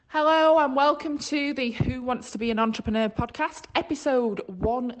and welcome to the Who Wants to Be an Entrepreneur podcast, episode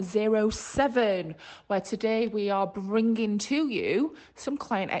 107, where today we are bringing to you some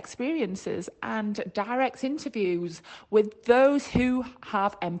client experiences and direct interviews with those who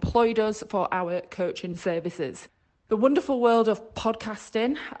have employed us for our coaching services. The wonderful world of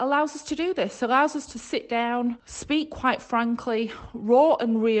podcasting allows us to do this, allows us to sit down, speak quite frankly, raw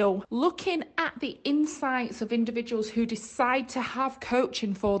and real, looking at the insights of individuals who decide to have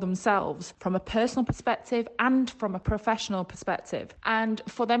coaching for themselves from a personal perspective and from a professional perspective. And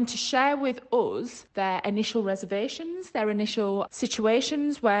for them to share with us their initial reservations, their initial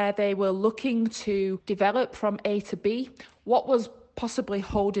situations where they were looking to develop from A to B, what was possibly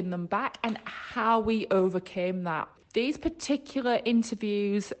holding them back, and how we overcame that. These particular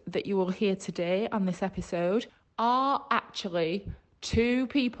interviews that you will hear today on this episode are actually two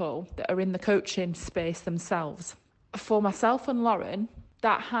people that are in the coaching space themselves. For myself and Lauren,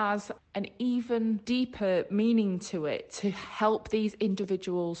 that has an even deeper meaning to it to help these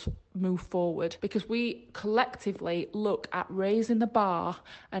individuals move forward, because we collectively look at raising the bar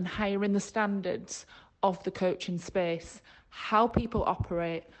and hiring the standards of the coaching space, how people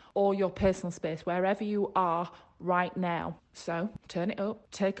operate, or your personal space, wherever you are right now. So turn it up,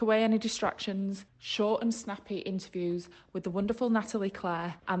 take away any distractions, short and snappy interviews with the wonderful Natalie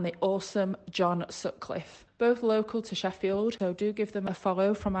Clare and the awesome John Sutcliffe, both local to Sheffield. So do give them a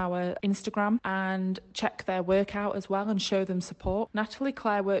follow from our Instagram and check their work out as well and show them support. Natalie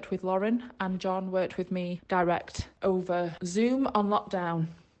Clare worked with Lauren and John worked with me direct over Zoom on lockdown.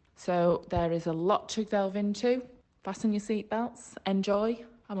 So there is a lot to delve into. Fasten your seatbelts, enjoy,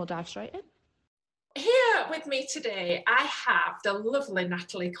 and we'll dive straight in. Here with me today, I have the lovely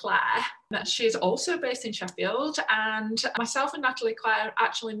Natalie Clare. She's also based in Sheffield, and myself and Natalie Clare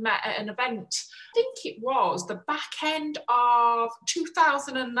actually met at an event. I think it was the back end of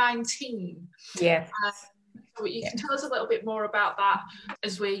 2019. Yes. So you can tell us a little bit more about that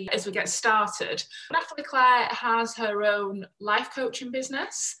as we get started. Natalie Clare has her own life coaching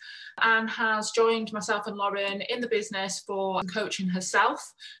business and has joined myself and Lauren in the business for coaching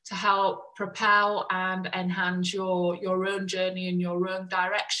herself to help propel and enhance your own journey in your own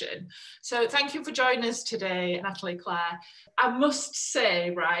direction. So thank you for joining us today, Natalie Clare. I must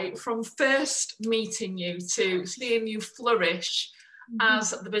say, right, from first meeting you to seeing you flourish as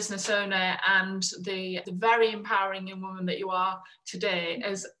the business owner and the very empowering young woman that you are today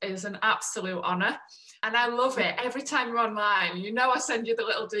is an absolute honour. And I love it. Every time you're online, I send you the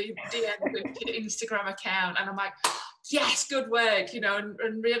little DM with your Instagram account, and I'm like, yes, good work,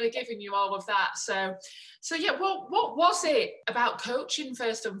 and really giving you all of that. So yeah, what was it about coaching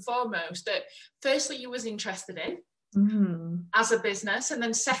first and foremost that firstly you was interested in? As a business, and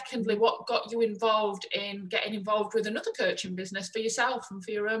then secondly, what got you involved in getting involved with another coaching business for yourself and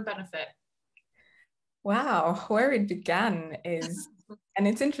for your own benefit? Wow, where it began is, and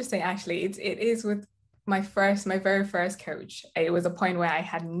it's interesting actually, it is with my very first coach. It was a point where I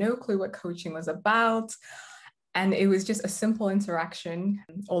had no clue what coaching was about, and it was just a simple interaction,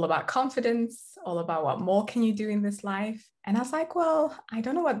 all about confidence, all about what more can you do in this life. And I was like, well, I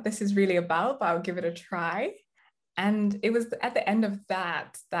don't know what this is really about, but I'll give it a try. And it was at the end of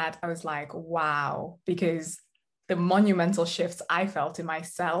that I was like, wow, because the monumental shifts I felt in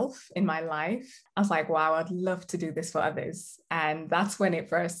myself, in my life, I was like, wow, I'd love to do this for others. And that's when it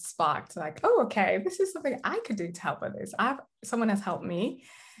first sparked, like, oh, okay, this is something I could do to help others. Someone has helped me,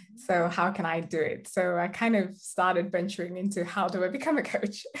 so how can I do it? So I kind of started venturing into how do I become a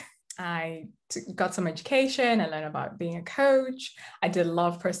coach? I got some education. I learned about being a coach. I did a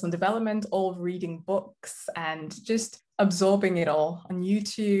lot of personal development, all reading books and just absorbing it all on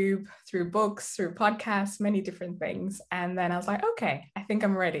YouTube, through books, through podcasts, many different things. And then I was like, okay, I think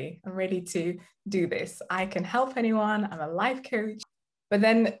I'm ready. I'm ready to do this. I can help anyone. I'm a life coach. But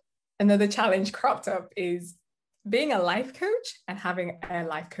then another challenge cropped up is being a life coach and having a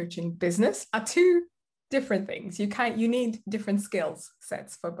life coaching business are two different things. You need different skills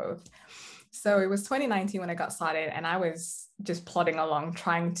sets for both. So it was 2019 when I got started, and I was just plodding along,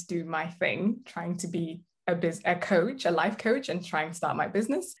 trying to do my thing, trying to be a coach, a life coach, and trying to start my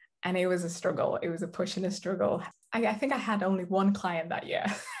business. And it was a struggle. It was a push and a struggle. I think I had only one client that year.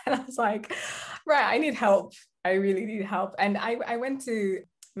 And I was like, right, I need help. I really need help. And I went to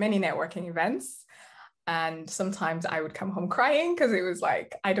many networking events, and sometimes I would come home crying because it was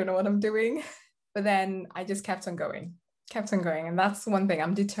like, I don't know what I'm doing. But then I just kept on going. And that's one thing,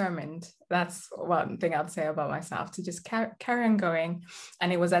 I'm determined. That's one thing I'd say about myself, to just carry on going.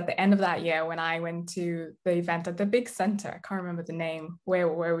 And it was at the end of that year when I went to the event at the big center, I can't remember the name,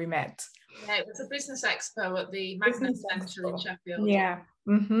 where we met. Yeah, it was a business expo at the Magnet Centre in Sheffield. Yeah.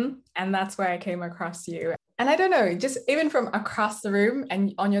 And that's where I came across you. And I don't know, just even from across the room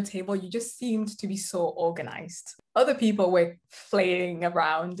and on your table, you just seemed to be so organized. Other people were flailing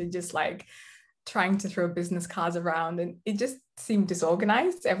around and just like trying to throw business cards around, and it just seemed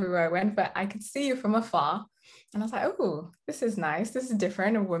disorganized everywhere I went. But I could see you from afar, and I was like, oh, this is nice. This is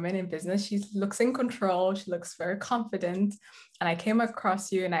different. A woman in business. She looks in control. She looks very confident. And I came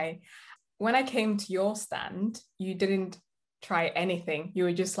across you, and when I came to your stand, you didn't try anything. You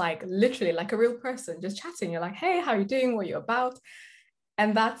were just like literally like a real person, just chatting. You're like, hey, how are you doing? What are you about?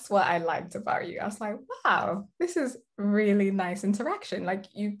 And that's what I liked about you. I was like, wow, this is really nice interaction. Like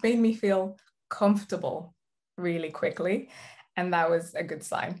you made me feel comfortable really quickly. And that was a good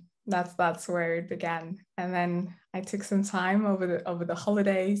sign. That's where it began. And then I took some time over the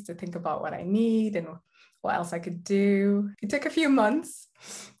holidays to think about what I need and what else I could do. It took a few months.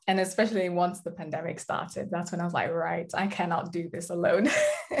 And especially once the pandemic started, that's when I was like, right, I cannot do this alone.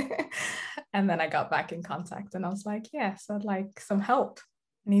 And then I got back in contact and I was like, yes, I'd like some help.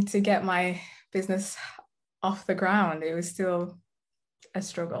 I need to get my business off the ground. It was still a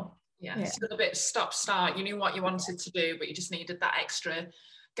struggle. Yeah, still a bit stop-start. You knew what you wanted to do, but you just needed that extra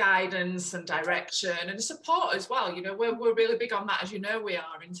guidance and direction and support as well. You know, we're really big on that, as you know we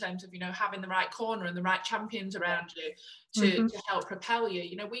are, in terms of, you know, having the right corner and the right champions around you to help propel you.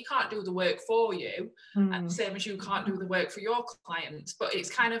 You know, we can't do the work for you, same as you can't do the work for your clients, but it's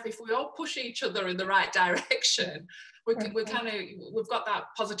kind of, if we all push each other in the right direction, we've got that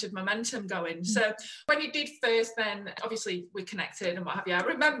positive momentum going. So when you did first, then obviously we connected and what have you.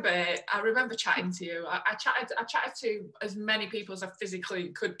 I remember chatting to you. I chatted to as many people as I physically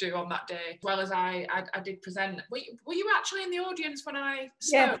could do on that day, as well as I did present. Were you actually in the audience when I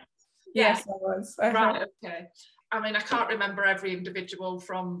spoke? Yeah. Yes, I was. Right, okay. I mean, I can't remember every individual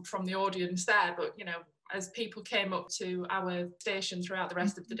from the audience there, but you know, as people came up to our station throughout the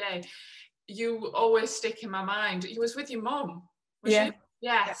rest of the day, you always stick in my mind. You was with your mom, was you?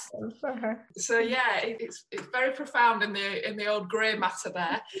 Yes. So yeah, it's very profound in the old grey matter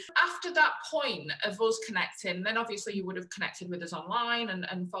there. After that point of us connecting, then obviously you would have connected with us online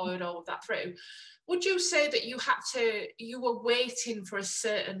and followed all of that through. Would you say that you were waiting for a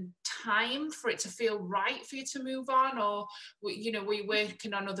certain time for it to feel right for you to move on, or you know, were you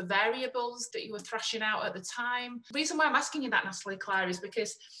working on other variables that you were thrashing out at the time? The reason why I'm asking you that, Natalie Claire, is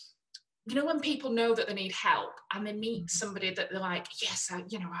because, you know, when people know that they need help and they meet somebody that they're like, yes, I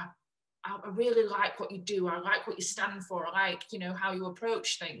really like what you do. I like what you stand for. I like, you know, how you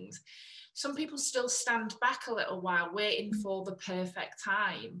approach things. Some people still stand back a little while waiting for the perfect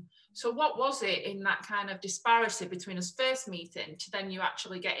time. So what was it in that kind of disparity between us first meeting to then you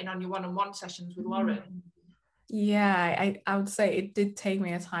actually getting on your one-on-one sessions with Lauren? Yeah, I would say it did take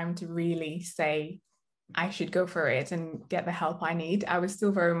me a time to really say, I should go for it and get the help I need. I was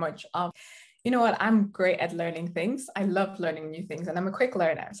still very much of, you know what, I'm great at learning things. I love learning new things and I'm a quick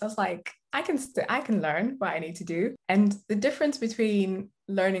learner. So I was like, I can learn what I need to do. And the difference between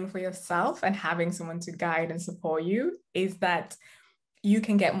learning for yourself and having someone to guide and support you is that you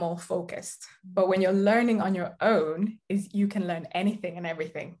can get more focused. But when you're learning on your own, you can learn anything and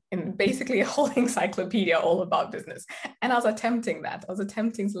everything, and basically a whole encyclopedia all about business. And I was attempting that. I was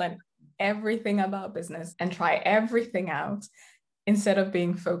attempting to learn everything about business and try everything out instead of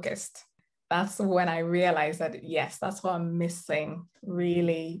being focused. That's when I realized that, yes, that's what I'm missing.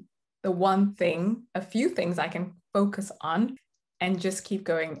 Really, the one thing, a few things I can focus on and just keep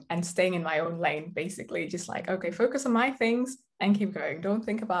going and staying in my own lane, basically. Just like, okay, focus on my things and keep going. Don't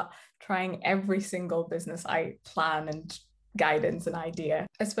think about trying every single business I plan and guidance and idea.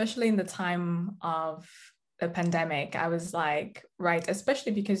 Especially in the time of the pandemic, I was like, right,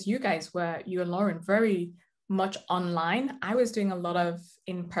 especially because you and Lauren, very much online. I was doing a lot of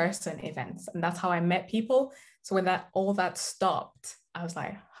in-person events, and that's how I met people. So when all that stopped, I was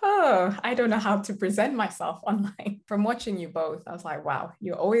like, oh, I don't know how to present myself online. From watching you both, I was like, wow,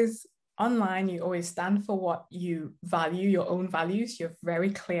 you're always online, you always stand for what you value, your own values. You're very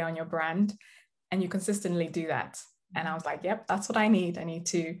clear on your brand and you consistently do that. And I was like, yep, that's what I need. I need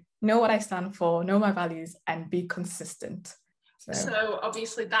to know what I stand for, know my values, and be consistent. So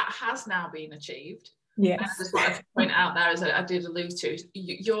obviously that has now been achieved. Yes. I just wanted to point out there, as I did allude to,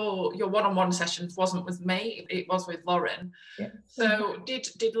 your one-on-one sessions wasn't with me, it was with Lauren. Yeah. So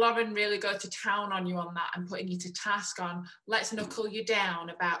did Lauren really go to town on you on that and putting you to task on, let's knuckle you down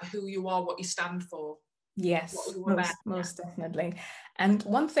about who you are, what you stand for? Yes, most definitely. And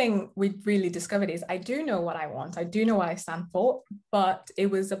one thing we really discovered is I do know what I want. I do know what I stand for, but it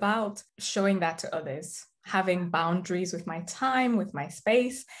was about showing that to others, having boundaries with my time, with my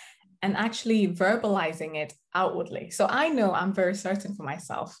space. and actually verbalizing it outwardly. So I know I'm very certain for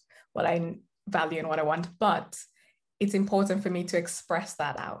myself what I value and what I want, but it's important for me to express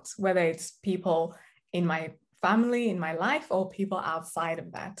that out, whether it's people in my family, in my life, or people outside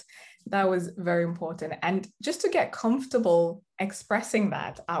of that. That was very important. And just to get comfortable expressing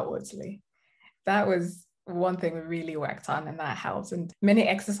that outwardly, that was one thing we really worked on, and that helps. And many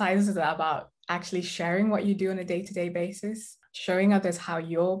exercises are about actually sharing what you do on a day-to-day basis, showing others how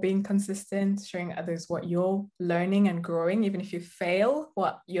you're being consistent, showing others what you're learning and growing, even if you fail,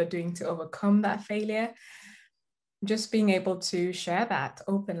 what you're doing to overcome that failure. Just being able to share that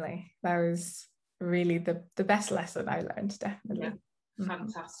openly, that was really the best lesson I learned, definitely. Yeah.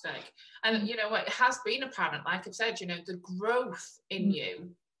 Fantastic. And you know, it has been apparent, like I've said, you know, the growth in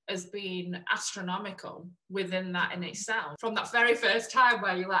you has been astronomical within that in itself. From that very first time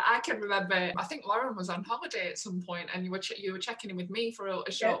where you're like, I can remember, I think Lauren was on holiday at some point and you were checking in with me for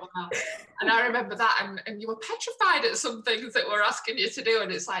a short while. And I remember that, and you were petrified at some things that we're asking you to do.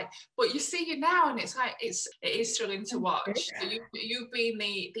 And it's like, but you see you now, and it's like, it is thrilling to watch. So you've been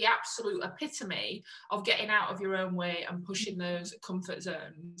the absolute epitome of getting out of your own way and pushing those comfort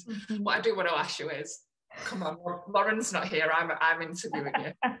zones. What I do want to ask you is, come on, Lauren's not here. I'm interviewing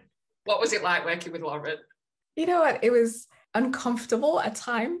you. What was it like working with Lauren? You know what? It was uncomfortable at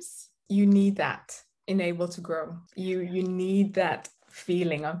times. You need that in able to grow. You need that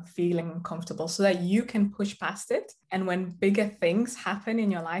feeling of feeling uncomfortable so that you can push past it. And when bigger things happen in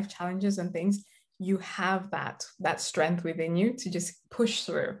your life, challenges and things, you have that strength within you to just push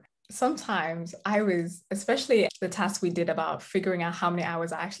through. Sometimes I was, especially the task we did about figuring out how many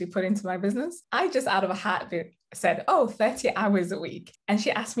hours I actually put into my business, I just out of a hat said, 30 hours a week. And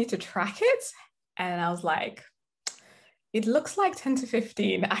she asked me to track it. And I was like, it looks like 10 to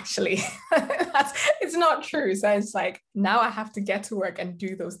 15, actually. It's not true. So it's like, now I have to get to work and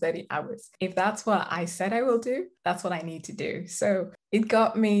do those 30 hours. If that's what I said I will do, that's what I need to do. So it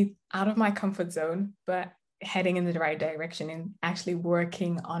got me out of my comfort zone, but heading in the right direction and actually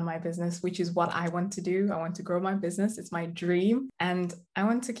working on my business, which is what I want to do. I want to grow my business. It's my dream. And I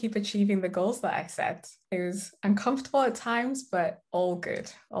want to keep achieving the goals that I set. It was uncomfortable at times, but all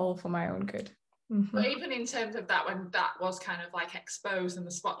good, all for my own good. But even in terms of that, when that was kind of like exposed and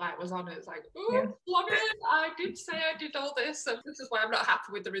the spotlight was on it, it's like, oh, Lauren, I did say I did all this. And this is why I'm not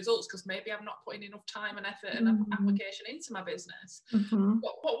happy with the results, because maybe I'm not putting enough time and effort and application into my business.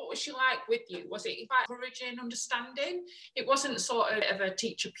 What was she like with you? Was it quite encouraging, understanding? It wasn't sort of a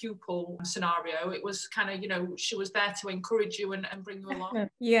teacher-pupil scenario. It was kind of, you know, she was there to encourage you and bring you along.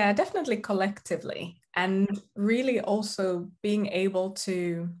 Yeah, definitely collectively. And really also being able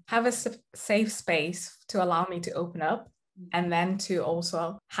to have a safe space to allow me to open up, and then to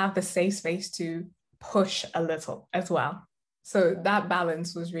also have the safe space to push a little as well. So that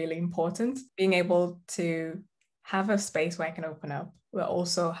balance was really important, being able to have a space where I can open up, but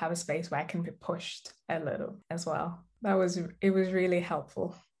also have a space where I can be pushed a little as well. It was really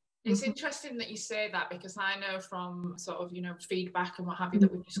helpful. It's interesting that you say that, because I know from sort of, you know, feedback and what have you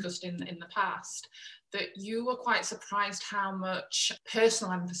that we've discussed in the past, that you were quite surprised how much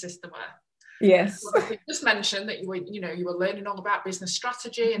personal emphasis there were. Yes. You just mentioned that you were learning all about business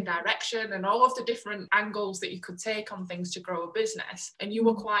strategy and direction and all of the different angles that you could take on things to grow a business. And you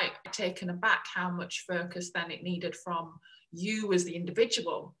were quite taken aback how much focus then it needed from you as the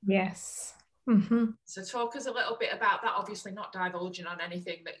individual. Yes. So talk us a little bit about that, obviously not divulging on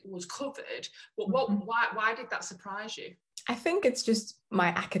anything that was covered, but why did that surprise you? I think it's just my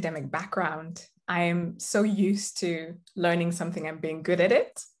academic background. I am so used to learning something and being good at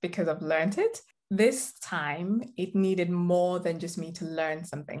it because I've learned it. This time, it needed more than just me to learn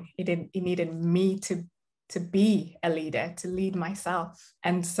something. It needed me to be a leader, to lead myself.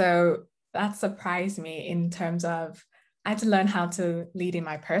 And so that surprised me in terms of I had to learn how to lead in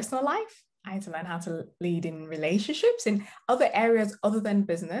my personal life. I had to learn how to lead in relationships, in other areas other than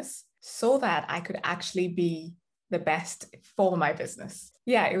business, so that I could actually be the best for my business.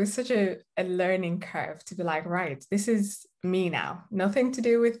 Yeah, it was such a learning curve to be like, right, this is me now. Nothing to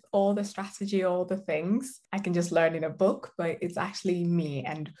do with all the strategy, all the things I can just learn in a book, but it's actually me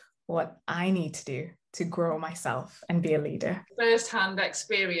and what I need to do to grow myself and be a leader. First-hand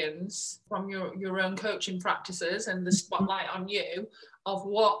experience from your own coaching practices and the spotlight on you of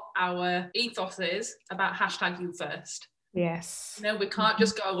what our ethos is about #YouFirst. Yes. We can't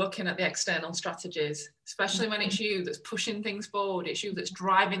just go looking at the external strategies, especially when it's you that's pushing things forward. It's you that's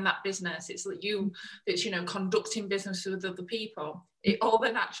driving that business. It's you that's, conducting business with other people. It all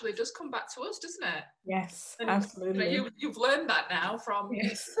then actually does come back to us, doesn't it? Yes, And, absolutely. You've learned that now from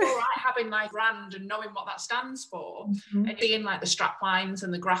Yes. all right, having my brand and knowing what that stands for, and seeing like the strap lines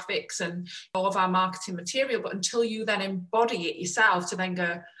and the graphics and all of our marketing material. But until you then embody it yourself to then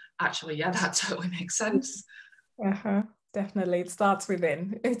go, actually, yeah, that totally makes sense. Definitely. It starts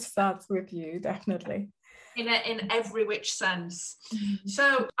within. It starts with you, definitely. In every which sense.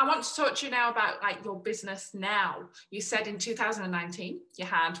 So I want to talk to you now about like your business now. You said in 2019 you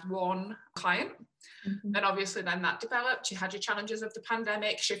had one client, and obviously then that developed. You had your challenges of the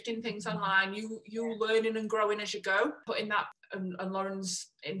pandemic, shifting things online, you learning and growing as you go, putting that and Lauren's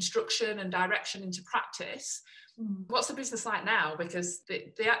instruction and direction into practice. What's the business like now? Because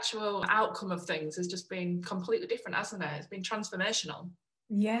the actual outcome of things has just been completely different, hasn't it? It's been transformational.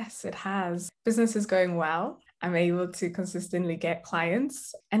 Yes, it has. Business is going well. I'm able to consistently get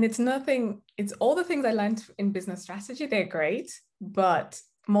clients. And it's all the things I learned in business strategy, they're great. But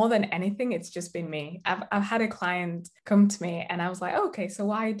more than anything, it's just been me. I've had a client come to me and I was like, okay, so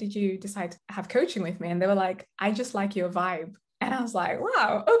why did you decide to have coaching with me? And they were like, I just like your vibe. And I was like,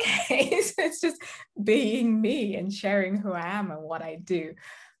 wow, okay. So it's just being me and sharing who I am and what I do,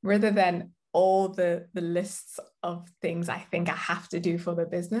 rather than all the lists of things I think I have to do for the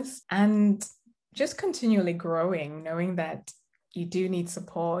business. And just continually growing, knowing that you do need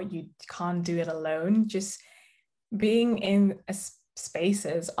support, you can't do it alone. Just being in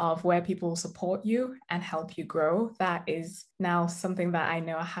spaces of where people support you and help you grow, that is now something that I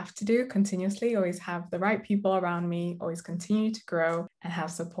know I have to do continuously. Always have the right people around me, always continue to grow and have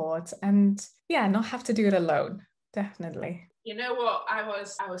support, and not have to do it alone. Definitely. You know what I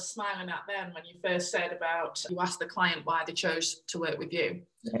was smiling at then when you first said about, you asked the client why they chose to work with you.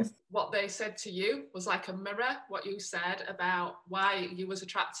 Yes. What they said to you was like a mirror, what you said about why you was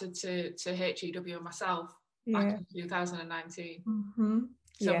attracted to HEW and myself back in 2019.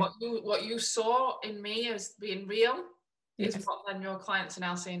 So what you saw in me as being real is what then your clients are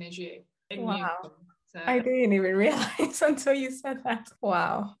now seeing as you. Wow. I didn't even realize until you said that.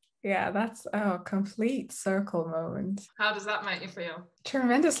 Wow. Yeah, that's a complete circle moment. How does that make you feel?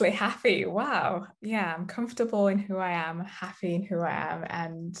 Tremendously happy. Wow. Yeah, I'm comfortable in who I am, happy in who I am,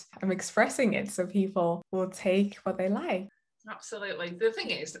 and I'm expressing it so people will take what they like. Absolutely. The thing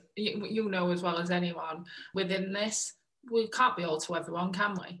is, you know as well as anyone, within this, we can't be all to everyone,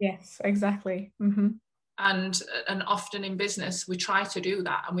 can we? Yes, exactly. And often in business, we try to do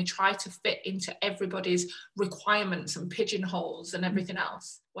that, and we try to fit into everybody's requirements and pigeonholes and everything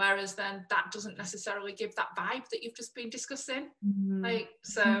else. Whereas then that doesn't necessarily give that vibe that you've just been discussing.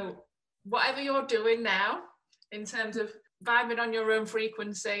 So whatever you're doing now in terms of vibing on your own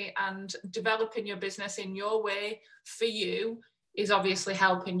frequency and developing your business in your way for you is obviously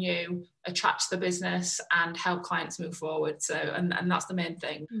helping you attract the business and help clients move forward. So, and that's the main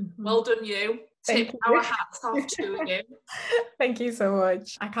thing. Well done, you. Tip our hats off to you. Thank you so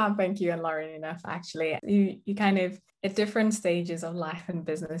much. I can't thank you and Lauren enough, actually. You kind of, at different stages of life and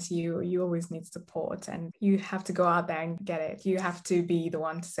business, you always need support, and you have to go out there and get it. You have to be the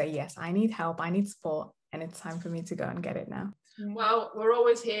one to say, yes, I need help, I need support, and it's time for me to go and get it now. Well, we're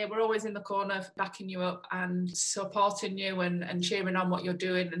always here. We're always in the corner backing you up and supporting you and cheering on what you're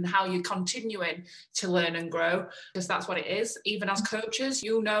doing and how you're continuing to learn and grow, because that's what it is. Even as coaches,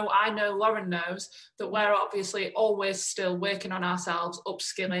 I know, Lauren knows that we're obviously always still working on ourselves,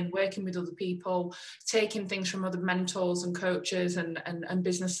 upskilling, working with other people, taking things from other mentors and coaches and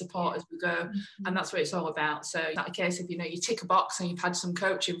business support as we go. And that's what it's all about. So it's not a case of, you tick a box and you've had some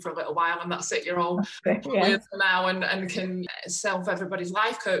coaching for a little while and that's it, you're all now and can solve everybody's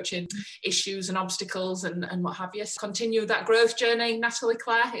life coaching issues and obstacles and what have you. So continue that growth journey, Natalie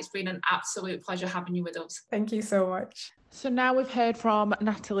Clare. It's been an absolute pleasure having you with us. Thank you so much. So now we've heard from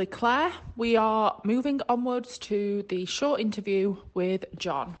Natalie Clare, we are moving onwards to the short interview with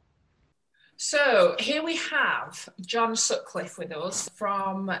John. So here we have John Sutcliffe with us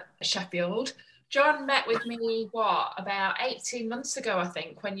from Sheffield. John met with me, about 18 months ago, I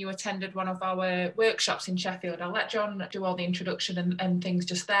think, when you attended one of our workshops in Sheffield. I'll let John do all the introduction and things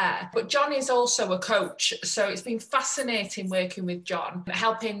just there. But John is also a coach, so it's been fascinating working with John,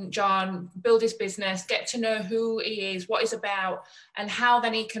 helping John build his business, get to know who he is, what he's about, and how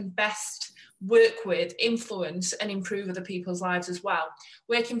then he can best work with, influence and improve other people's lives as well.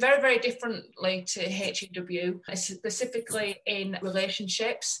 Working very, very differently to HEW, specifically in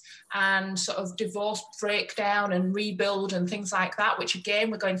relationships and sort of divorce breakdown and rebuild and things like that, which again,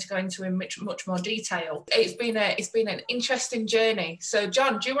 we're going to go into in much more detail. It's been an interesting journey. So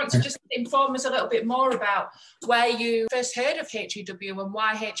John, do you want to just inform us a little bit more about where you first heard of HEW and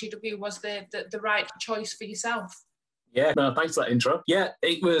why HEW was the right choice for yourself? Yeah, no, thanks for that intro. Yeah,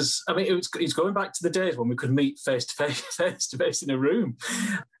 it's going back to the days when we could meet face to face in a room.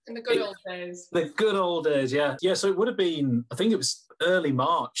 In the good old days. The good old days, yeah. Yeah, so it would have been, I think it was early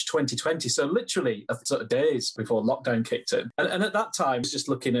March 2020, so literally a sort of days before lockdown kicked in. And at that time, I was just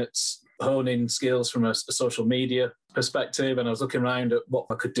looking at honing skills from a social media perspective, and I was looking around at what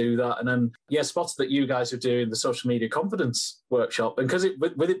I could do that, and then spotted that you guys were doing the social media confidence workshop, and because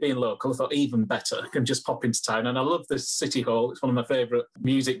with it being local, I thought even better, I can just pop into town. And I love the City Hall, it's one of my favourite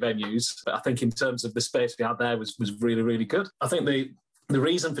music venues, but I think in terms of the space we had there was really, really good. I think the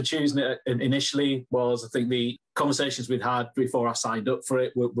reason for choosing it initially was, I think the conversations we'd had before I signed up for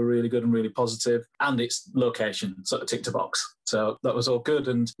it were really good and really positive, and its location sort of ticked a box. So that was all good.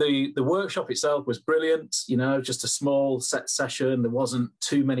 And the workshop itself was brilliant, just a small set session. There wasn't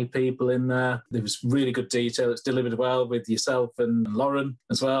too many people in there. There was really good detail. It's delivered well with yourself and Lauren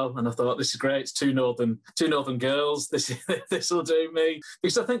as well. And I thought, this is great. It's two northern girls. This will do me.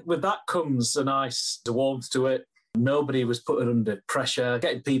 Because I think with that comes a nice warmth to it. Nobody was put under pressure,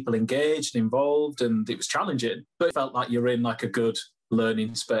 getting people engaged and involved, and it was challenging, but it felt like you're in like a good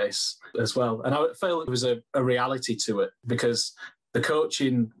learning space as well. And I felt there was a reality to it, because the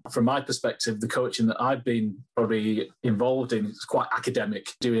coaching, from my perspective, the coaching that I've been probably involved in is quite academic,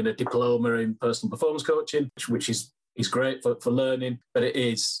 doing a diploma in personal performance coaching, which is great for learning, but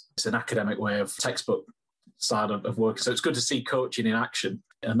it's an academic way of textbook side of work. So it's good to see coaching in action.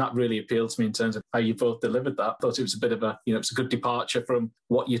 And that really appealed to me in terms of how you both delivered that. I thought it was a bit of it's a good departure from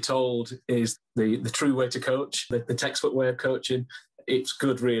what you're told is the true way to coach, the textbook way of coaching. It's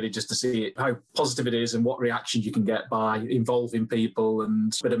good really just to see how positive it is and what reactions you can get by involving people,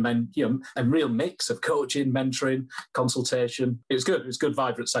 and a bit of a real mix of coaching, mentoring, consultation. It was good. It was a good,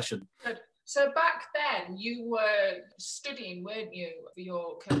 vibrant session. Good. So back then you were studying, weren't you, for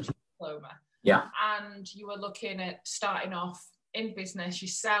your coaching diploma? Yeah. And you were looking at starting off in business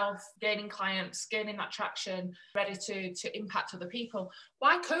yourself, gaining clients, gaining that traction, ready to impact other people.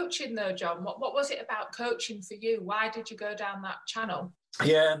 Why coaching though, John? What was it about coaching for you? Why did you go down that channel?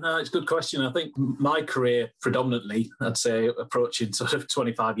 Yeah, no, it's a good question. I think my career predominantly, I'd say approaching sort of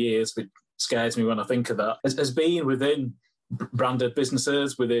 25 years, which scares me when I think of that, has been within branded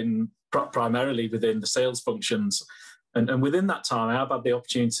businesses, primarily within the sales functions. And within that time, I have had the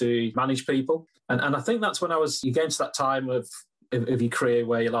opportunity to manage people. And I think that's when I was against that time of your career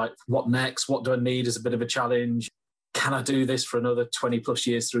where you're like, what next? What do I need as a bit of a challenge? Can I do this for another 20 plus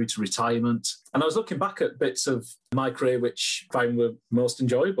years through to retirement? And I was looking back at bits of my career which I found were most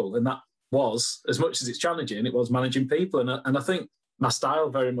enjoyable. And that was, as much as it's challenging, it was managing people. And I think my style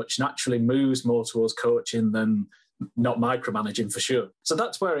very much naturally moves more towards coaching than not micromanaging, for sure. So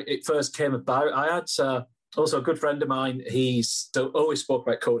that's where it first came about. I had also a good friend of mine, he's always spoke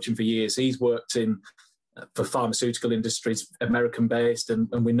about coaching for years. He's worked for pharmaceutical industries, American-based,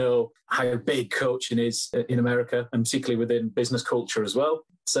 and we know how big coaching is in America, and particularly within business culture as well.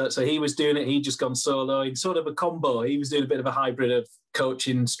 So he was doing it, he'd just gone solo in sort of a combo. He was doing a bit of a hybrid of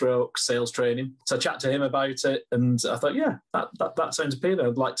coaching stroke sales training. So I chatted to him about it, and I thought, yeah, that sounds appealing.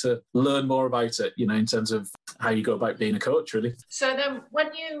 I'd like to learn more about it, in terms of how you go about being a coach, really. So then when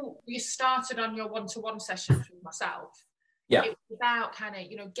you started on your one-to-one sessions with myself, yeah, it was about kind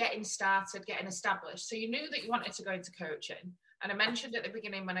of, getting started, getting established. So you knew that you wanted to go into coaching. And I mentioned at the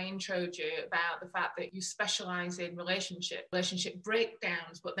beginning when I introed you about the fact that you specialise in relationship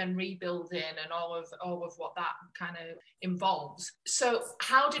breakdowns, but then rebuilding and all of what that kind of involves. So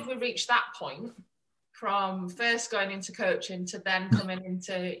how did we reach that point from first going into coaching to then coming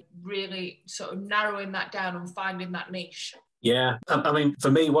into really sort of narrowing that down and finding that niche? Yeah, I mean, for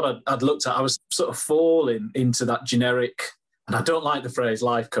me, what I'd looked at, I was sort of falling into that generic, and I don't like the phrase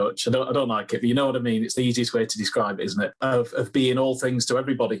life coach. I don't like it, but you know what I mean? It's the easiest way to describe it, isn't it? Of being all things to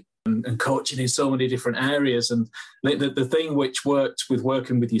everybody and coaching in so many different areas. And the thing which worked with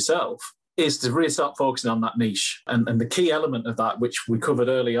working with yourself is to really start focusing on that niche. And the key element of that, which we covered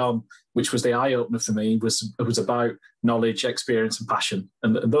early on, which was the eye-opener for me, was about knowledge, experience and passion.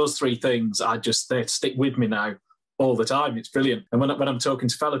 And those three things, they stick with me now all the time. It's brilliant. And when I'm talking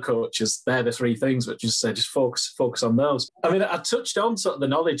to fellow coaches, they're the three things which just say, just focus on those. I mean, I touched on sort of the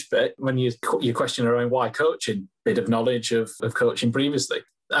knowledge bit when your question around why coaching, bit of knowledge of coaching previously.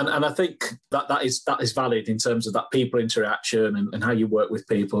 And I think that is valid in terms of that people interaction and how you work with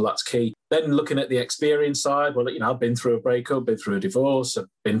people. That's key. Then looking at the experience side, well, I've been through a breakup, been through a divorce, I've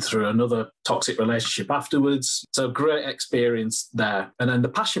been through another toxic relationship afterwards. So great experience there. And then the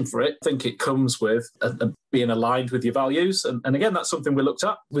passion for it, I think it comes with being aligned with your values. And again, that's something we looked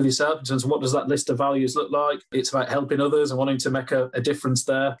at with yourself in terms of what does that list of values look like? It's about helping others and wanting to make a difference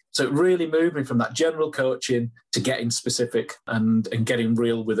there. So it really moved me from that general coaching to getting specific and getting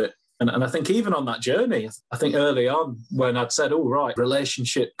real with it. And I think even on that journey, I think early on when I'd said, oh, right,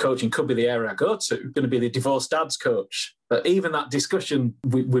 relationship coaching could be the area I go to, going to be the divorced dad's coach. But even that discussion,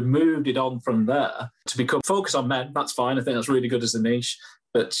 we moved it on from there to become focus on men. That's fine. I think that's really good as a niche.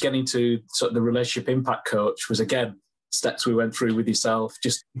 But getting to sort of the relationship impact coach was, again, steps we went through with yourself.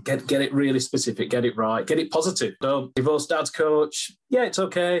 Just get it really specific, get it right, get it positive. Don't divorce dad's coach. Yeah, it's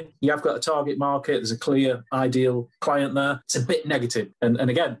okay. You have got a target market. There's a clear, ideal client there. It's a bit negative. And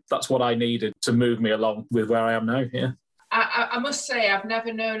again, that's what I needed to move me along with where I am now. Yeah. I must say, I've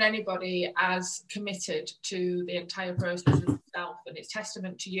never known anybody as committed to the entire process as yourself, and it's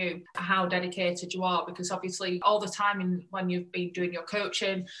testament to you how dedicated you are, because obviously all the time when you've been doing your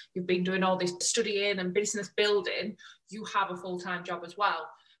coaching, you've been doing all this studying and business building, you have a full-time job as well.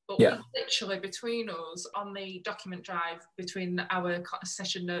 But we literally, between us, on the document drive, between our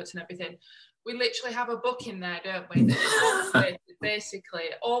session notes and everything, we literally have a book in there, don't we? Basically,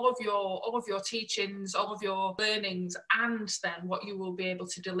 all of your teachings, all of your learnings, and then what you will be able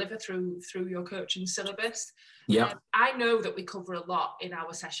to deliver through your coaching syllabus. Yeah, I know that we cover a lot in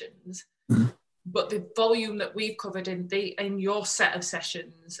our sessions, but the volume that we've covered in your set of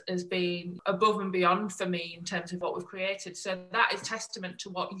sessions has been above and beyond for me in terms of what we've created. So that is testament to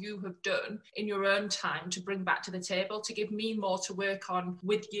what you have done in your own time to bring back to the table, to give me more to work on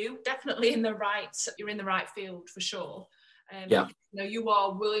with you. Definitely you're in the right field for sure. You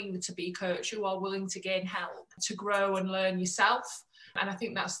are willing to be coached, you are willing to gain help, to grow and learn yourself. And I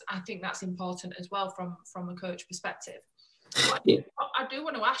think that's important as well from a coach perspective. What I do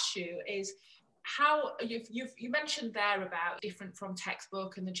want to ask you is, how you mentioned there about different from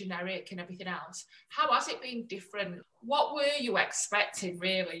textbook and the generic and everything else. How has it been different? What were you expecting,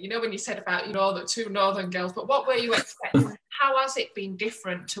 really? When you said about the two northern girls, but what were you expecting? How has it been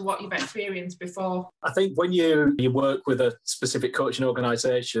different to what you've experienced before? I think when you work with a specific coaching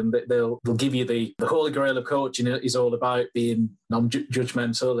organisation, they'll give you the holy grail of coaching is all about being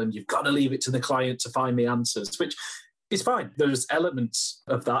non-judgmental, and you've got to leave it to the client to find the answers, which it's fine. There's elements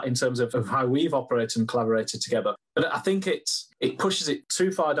of that in terms of how we've operated and collaborated together. But I think it pushes it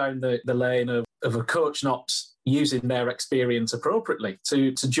too far down the lane of a coach not using their experience appropriately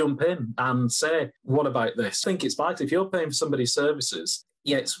to jump in and say, what about this? I think it's vital. If you're paying for somebody's services,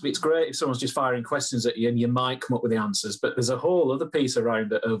 it's great if someone's just firing questions at you and you might come up with the answers, but there's a whole other piece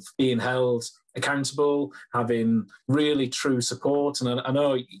around it of being held accountable, having really true support. And I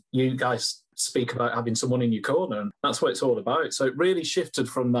know you guys speak about having someone in your corner, and that's what it's all about. So it really shifted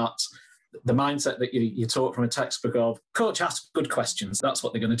from that, the mindset that you taught from a textbook of coach asks good questions. That's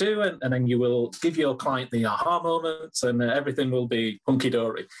what they're going to do. And then you will give your client the aha moments and everything will be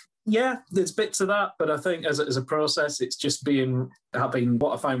hunky-dory. Yeah, there's bits of that, but I think as a process, it's just having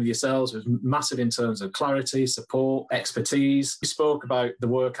what I found with yourselves was massive in terms of clarity, support, expertise. You spoke about the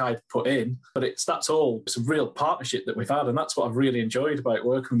work I've put in, but it's a real partnership that we've had, and that's what I've really enjoyed about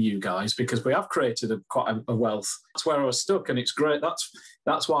working with you guys, because we have created quite a wealth. That's where I was stuck, and it's great.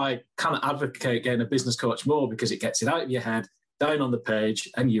 That's why I kind of advocate getting a business coach more, because it gets it out of your head, down on the page,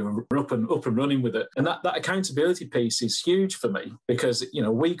 and you're up and running with it. And that accountability piece is huge for me, because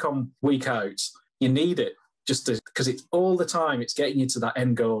week on, week out, you need it because it's all the time, it's getting you to that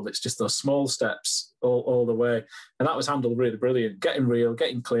end goal. It's just those small steps all the way. And that was handled really brilliant, getting real,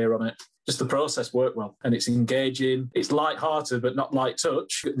 getting clear on it. Just the process worked well, and it's engaging. It's light-hearted, but not light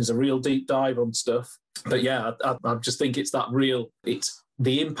touch. There's a real deep dive on stuff. But yeah, I just think it's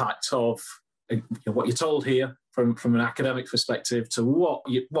the impact of what you're told here from an academic perspective to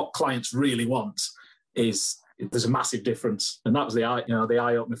what clients really want there's a massive difference. And that was the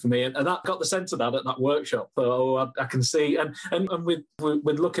eye opener for me. And that got the sense of that at that workshop. So I can see, and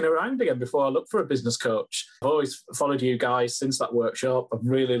with looking around again before I look for a business coach, I've always followed you guys since that workshop. I've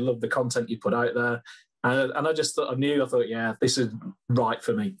really loved the content you put out there. And I just thought, yeah, this is right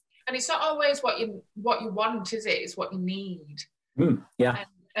for me. And it's not always what you want, is it? It's what you need. Yeah.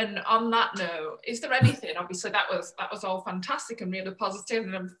 And on that note, is there anything, obviously that was all fantastic and really positive,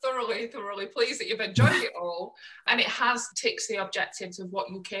 and I'm thoroughly pleased that you've enjoyed it all, and it has ticks the objectives of what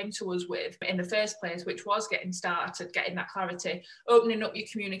you came to us with in the first place, which was getting started, getting that clarity. Opening up your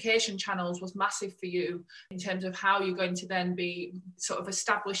communication channels was massive for you in terms of how you're going to then be sort of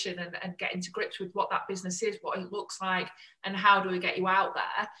establishing and getting to grips with what that business is, what it looks like, and how do we get you out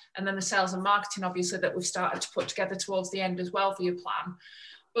there. And then the sales and marketing, obviously, that we've started to put together towards the end as well for your plan.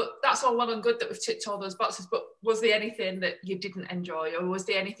 But that's all well and good that we've ticked all those boxes. But was there anything that you didn't enjoy, or was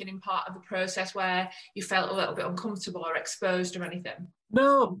there anything in part of the process where you felt a little bit uncomfortable or exposed or anything?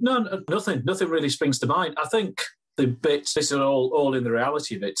 No, nothing really springs to mind. I think the bits, this is all in the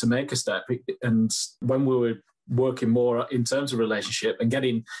reality of it, to make a step. And when we were working more in terms of relationship and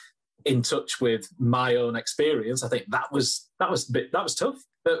getting in touch with my own experience, I think that was tough.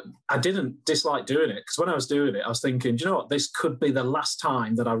 But I didn't dislike doing it, because when I was doing it, I was thinking, do you know what, this could be the last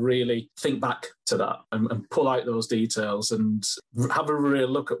time that I really think back to that and pull out those details and have a real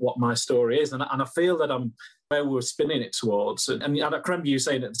look at what my story is. And I feel that I'm where we were spinning it towards. And I remember you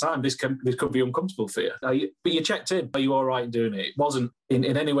saying at the time, this could be uncomfortable for you. But you checked in. Are you all right in doing it? It wasn't in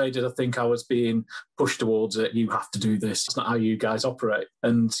any way did I think I was being pushed towards it. You have to do this. It's not how you guys operate.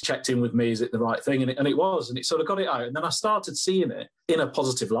 And checked in with me, is it the right thing? And it was. And it sort of got it out. And then I started seeing it in a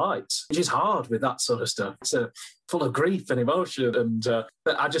positive light, which is hard with that sort of stuff. It's full of grief and emotion. And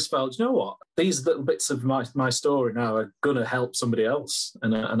but I just felt, you know what? These little bits of my story now are going to help somebody else.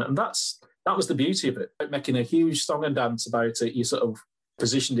 And that was the beauty of it. Making a huge song and dance about it, you sort of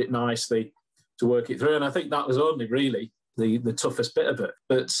positioned it nicely to work it through. And I think that was only really the toughest bit of it.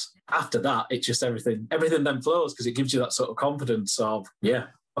 But after that, it's just everything then flows, because it gives you that sort of confidence of, yeah,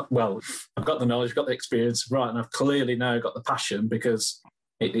 well, I've got the knowledge, I've got the experience, right, and I've clearly now got the passion, because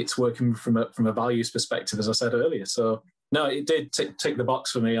it's working from a values perspective, as I said earlier. So, no, it did tick the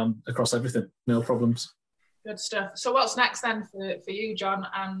box for me across everything. No problems. Good stuff. So what's next then for you, John,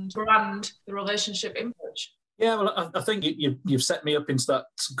 and brand the relationship in Coach? Yeah, well, I think you've set me up into that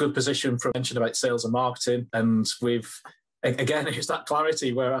good position for mention about sales and marketing. And again, it's that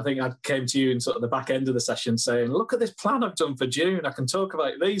clarity where I think I came to you in sort of the back end of the session saying, look at this plan I've done for June. I can talk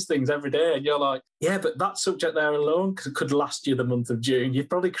about these things every day. And you're like, yeah, but that subject there alone could last you the month of June. You've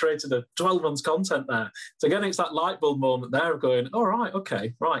probably created a 12 months content there. So again, it's that light bulb moment there of going, all right,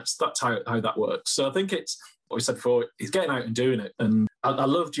 okay, right. So that's how that works. So I think it's what we said before, he's getting out and doing it. And I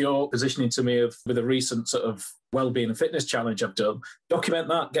loved your positioning to me with a recent sort of wellbeing and fitness challenge I've done. Document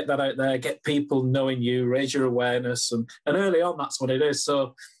that, get that out there, get people knowing you, raise your awareness. And early on, that's what it is.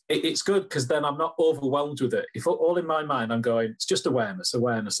 So it's good, because then I'm not overwhelmed with it. If all in my mind, I'm going, it's just awareness.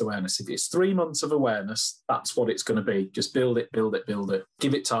 If it's 3 months of awareness, that's what it's going to be. Just build it.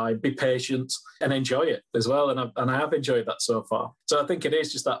 Give it time, be patient, and enjoy it as well. And I have enjoyed that so far. So I think it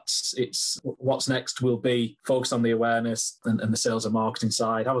is just that it's what's next will be focused on the awareness and the sales and marketing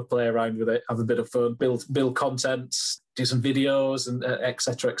side. Have a play around with it, have a bit of fun, build content, do some videos, and et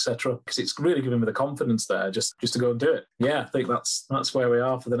cetera, because it's really giving me the confidence there just to go and do it. Yeah, I think that's where we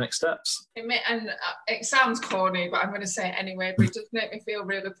are for the next steps. And it sounds corny, but I'm going to say it anyway, but it does make me feel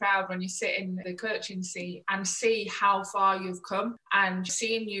really proud when you sit in the coaching seat and see how far you've come, and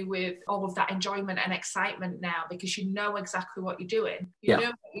seeing you with all of that enjoyment and excitement now, because you know exactly what you're doing. You know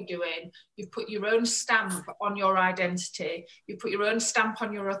what you're doing. You've put your own stamp on your identity. You put your own stamp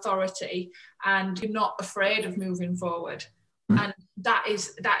on your authority, and you're not afraid of moving forward. And that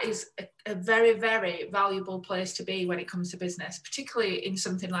is a very, very valuable place to be when it comes to business, particularly in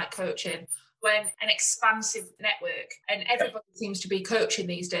something like coaching, when an expansive network, and everybody seems to be coaching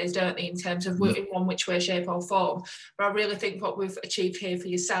these days, don't they, in terms of in one which way, shape or form. But I really think what we've achieved here for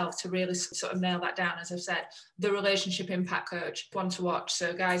yourself to really sort of nail that down, as I've said, the relationship impact coach, one to watch.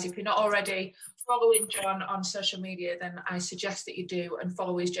 So guys, if you're not already following John on social media, then I suggest that you do, and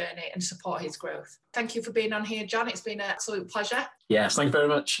follow his journey and support his growth. Thank you for being on here, John. It's been an absolute pleasure. Yes, thank you very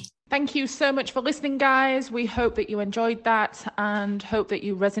much. Thank you so much for listening, guys. We hope that you enjoyed that, and hope that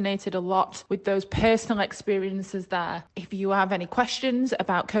you resonated a lot with those personal experiences there. If you have any questions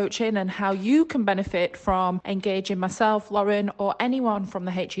about coaching and how you can benefit from engaging myself, Lauren, or anyone from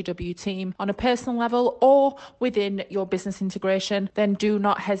the HEW team on a personal level or within your business integration, then do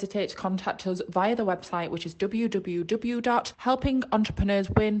not hesitate to contact us via the website, which is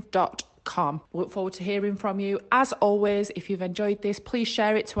www.helpingentrepreneurswin.com. We look forward to hearing from you. As always, if you've enjoyed this, please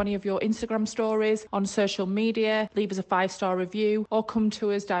share it to any of your Instagram stories, on social media, leave us a 5-star review, or come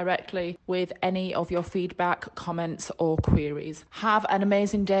to us directly with any of your feedback, comments, or queries. Have an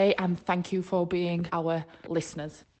amazing day, and thank you for being our listeners.